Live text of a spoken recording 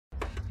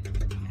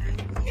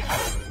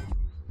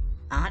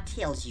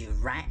tells you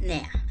right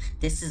now,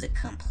 this is a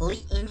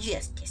complete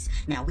injustice.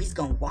 Now we's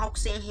gonna walk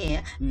in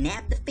here,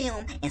 nab the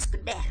film, and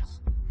skedaddle.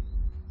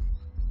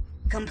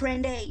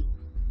 Comprende?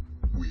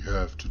 We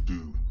have to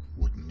do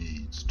what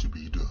needs to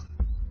be done.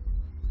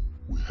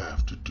 We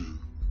have to do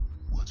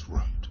what's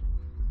right.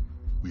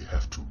 We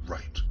have to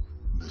right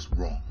this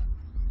wrong.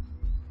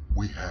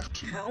 We have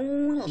to...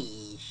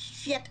 Holy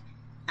shit.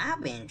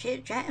 I've been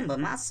chit-chatting by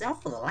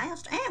myself for the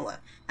last hour.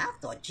 I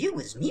thought you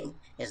was mute.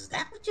 Is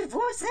that what your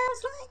voice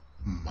sounds like?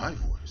 My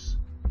voice?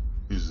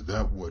 Is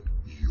that what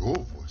your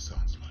voice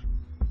sounds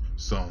like?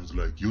 Sounds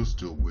like you're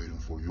still waiting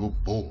for your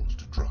balls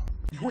to drop.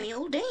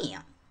 Well,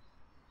 damn.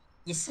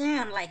 You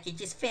sound like you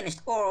just finished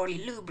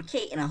orally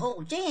lubricating a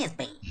whole jazz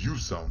band. You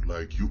sound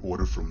like you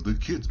ordered from the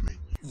kids menu.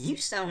 You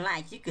sound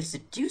like you could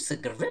seduce a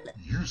gorilla.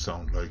 You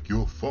sound like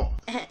your father.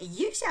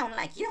 You sound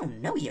like you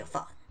don't know your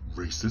father.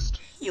 Racist.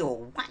 You're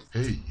white.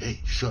 Hey,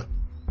 shut.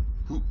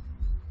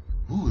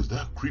 Who is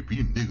that creepy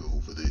nigga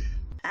over there?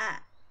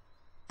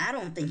 I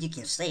don't think you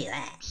can say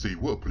that. Say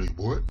what,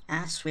 playboy?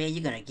 I swear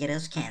you're gonna get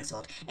us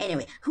cancelled.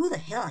 Anyway, who the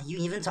hell are you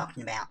even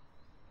talking about?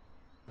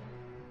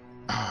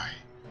 I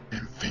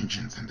am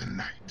vengeance in the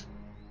night.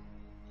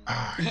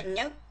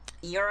 Nope,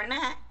 you're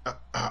not.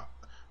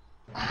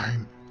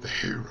 I'm the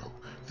hero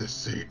the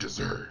city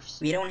deserves.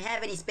 We don't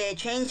have any spare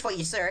change for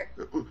you, sir.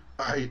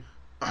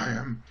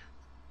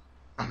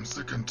 I'm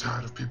sick and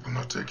tired of people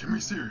not taking me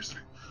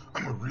seriously.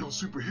 I'm a real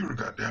superhero,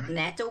 goddammit.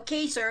 That's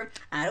okay, sir.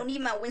 I don't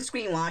need my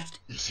windscreen washed.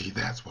 You see,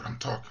 that's what I'm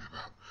talking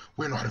about.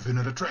 We're not even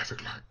at a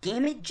traffic light.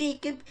 Damn it,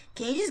 Jacob.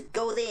 Can you just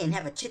go there and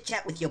have a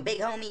chit-chat with your big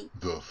homie?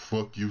 The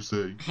fuck you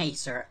say? Hey,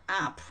 sir,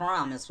 I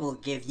promise we'll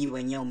give you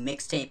and your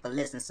mixtape a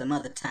listen some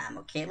other time,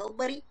 okay, little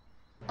buddy?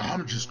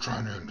 I'm just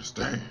trying to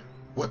understand.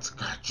 What's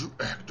got you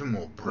acting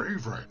all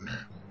brave right now?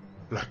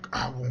 Like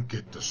I won't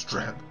get the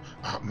strap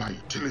out my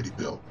utility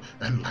belt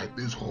and light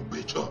this whole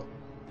bitch up.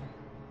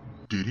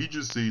 Did he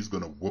just say he's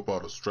gonna whip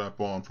out a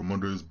strap-on from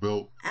under his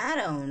belt? I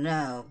don't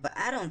know, but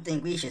I don't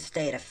think we should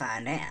stay to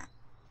find out.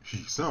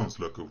 He sounds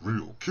like a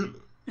real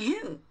killer.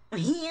 Who?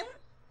 Him?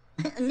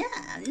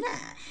 Nah,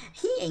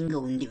 he ain't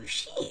gonna do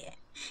shit.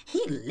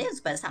 He lives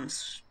by some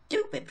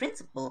stupid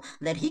principle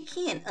that he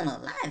can't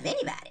unalive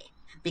anybody,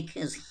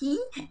 because he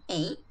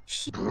ain't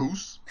shit.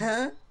 Bruce?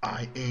 Huh?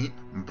 I ain't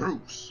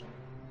Bruce.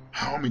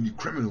 How many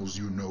criminals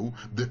you know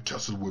that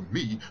tussle with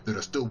me that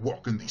are still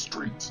walking these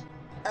streets?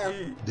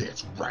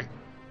 That's right.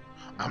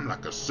 I'm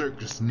like a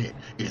circus net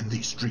in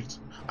these streets.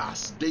 I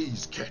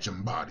stays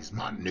catching bodies,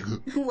 my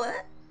nigga.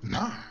 What?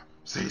 Nah,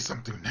 say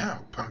something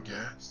now, punk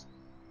ass.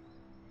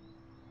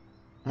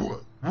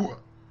 What?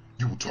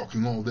 You were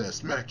talking all that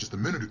smack just a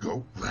minute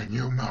ago. Run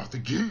your mouth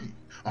again.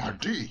 I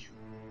dare you.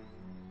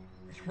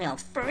 Well,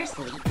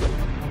 firstly...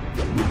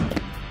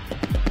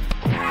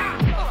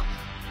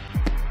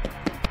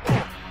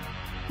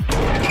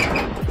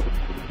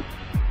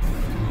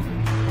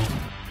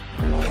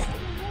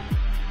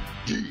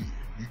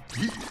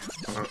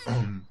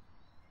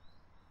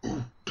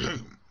 Oh,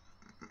 damn.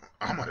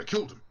 I might have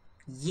killed him.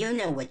 You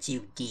know what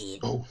you did.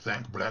 Oh,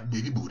 thank Black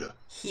Baby Buddha.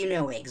 You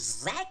know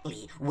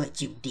exactly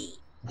what you did.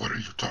 What are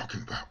you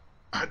talking about?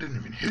 I didn't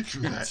even hit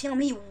you Now that... tell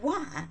me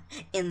why,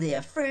 in the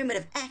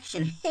affirmative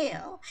action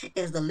hell,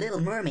 is the Little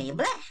Mermaid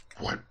black?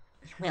 What?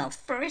 Well,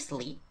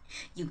 firstly,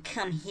 you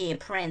come here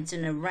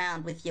prancing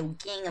around with your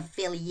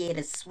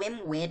gang-affiliated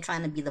swimwear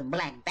trying to be the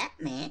Bootleg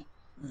Batman.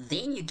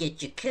 Then you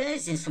get your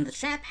cousins from the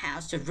trap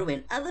house to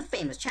ruin other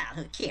famous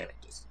childhood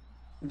characters.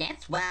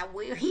 That's why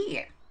we're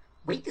here.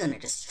 We're gonna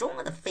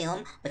destroy the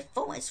film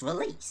before it's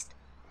released.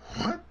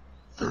 What?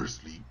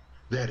 Firstly,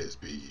 that is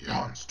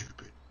beyond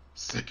stupid.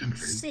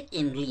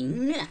 Secondly,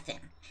 nothing.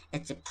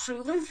 It's a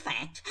proven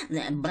fact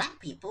that black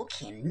people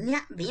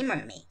cannot be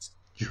mermaids.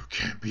 You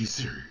can't be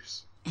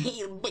serious.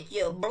 You bet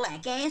your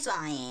black ass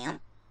I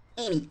am.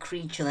 Any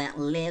creature that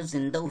lives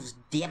in those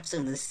depths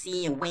of the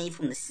sea away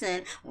from the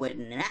sun would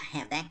not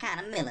have that kind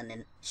of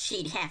melanin.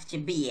 She'd have to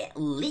be at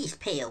least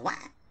pale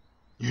white.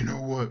 You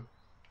know what?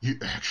 You're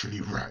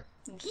actually right.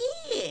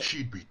 Yeah.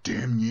 She'd be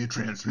damn near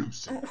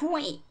translucent.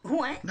 Wait,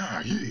 what?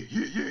 Nah,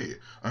 yeah.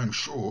 I'm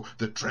sure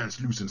that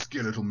translucent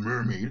skeletal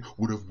mermaid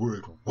would have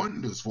worked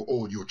wonders for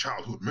all your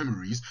childhood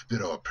memories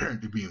that are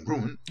apparently being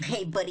ruined.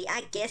 Hey, buddy,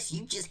 I guess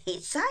you just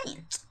hate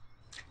science.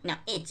 Now,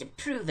 it's a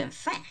proven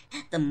fact.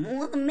 The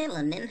more the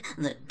melanin,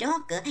 the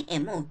darker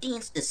and more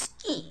dense the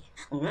skin,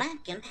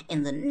 lacking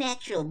in the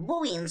natural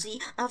buoyancy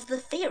of the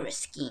fairer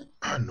skin.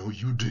 I know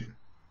you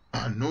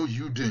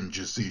didn't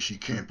just say she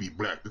can't be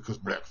black because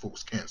black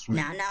folks can't swim.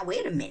 Now,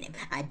 wait a minute.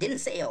 I didn't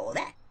say all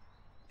that.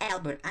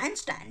 Albert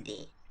Einstein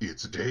did.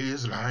 It's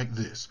days like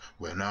this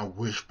when I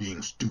wish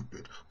being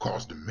stupid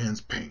caused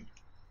immense pain.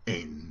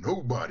 Ain't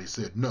nobody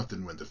said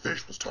nothing when the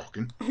fish was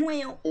talking.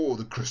 Well... Or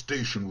the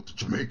crustacean with the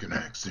Jamaican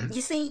accent.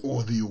 You see...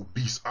 Or the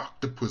obese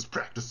octopus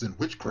practicing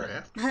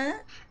witchcraft. Huh?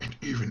 And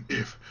even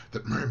if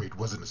that mermaid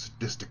wasn't a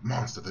sadistic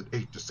monster that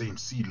ate the same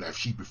sea life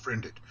she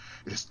befriended,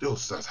 it is still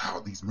sus how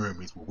these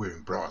mermaids were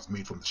wearing bras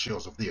made from the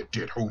shells of their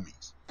dead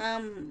homies.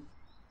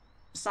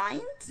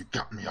 Science? You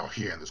got me out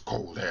here in this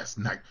cold-ass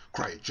night,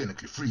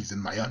 cryogenically freezing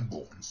my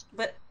unborns.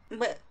 But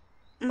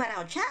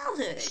our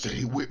childhood.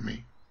 Say with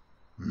me.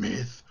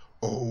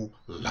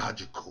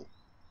 Mythological.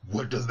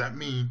 What does that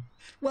mean?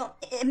 Well,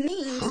 it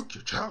means... Fuck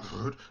your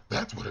childhood.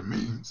 That's what it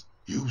means.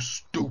 You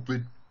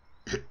stupid...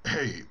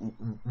 Hey,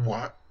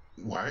 why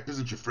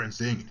isn't your friend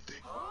saying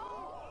anything?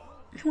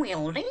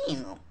 Well,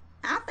 damn.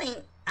 I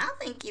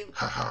think you...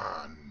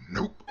 Haha,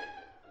 nope.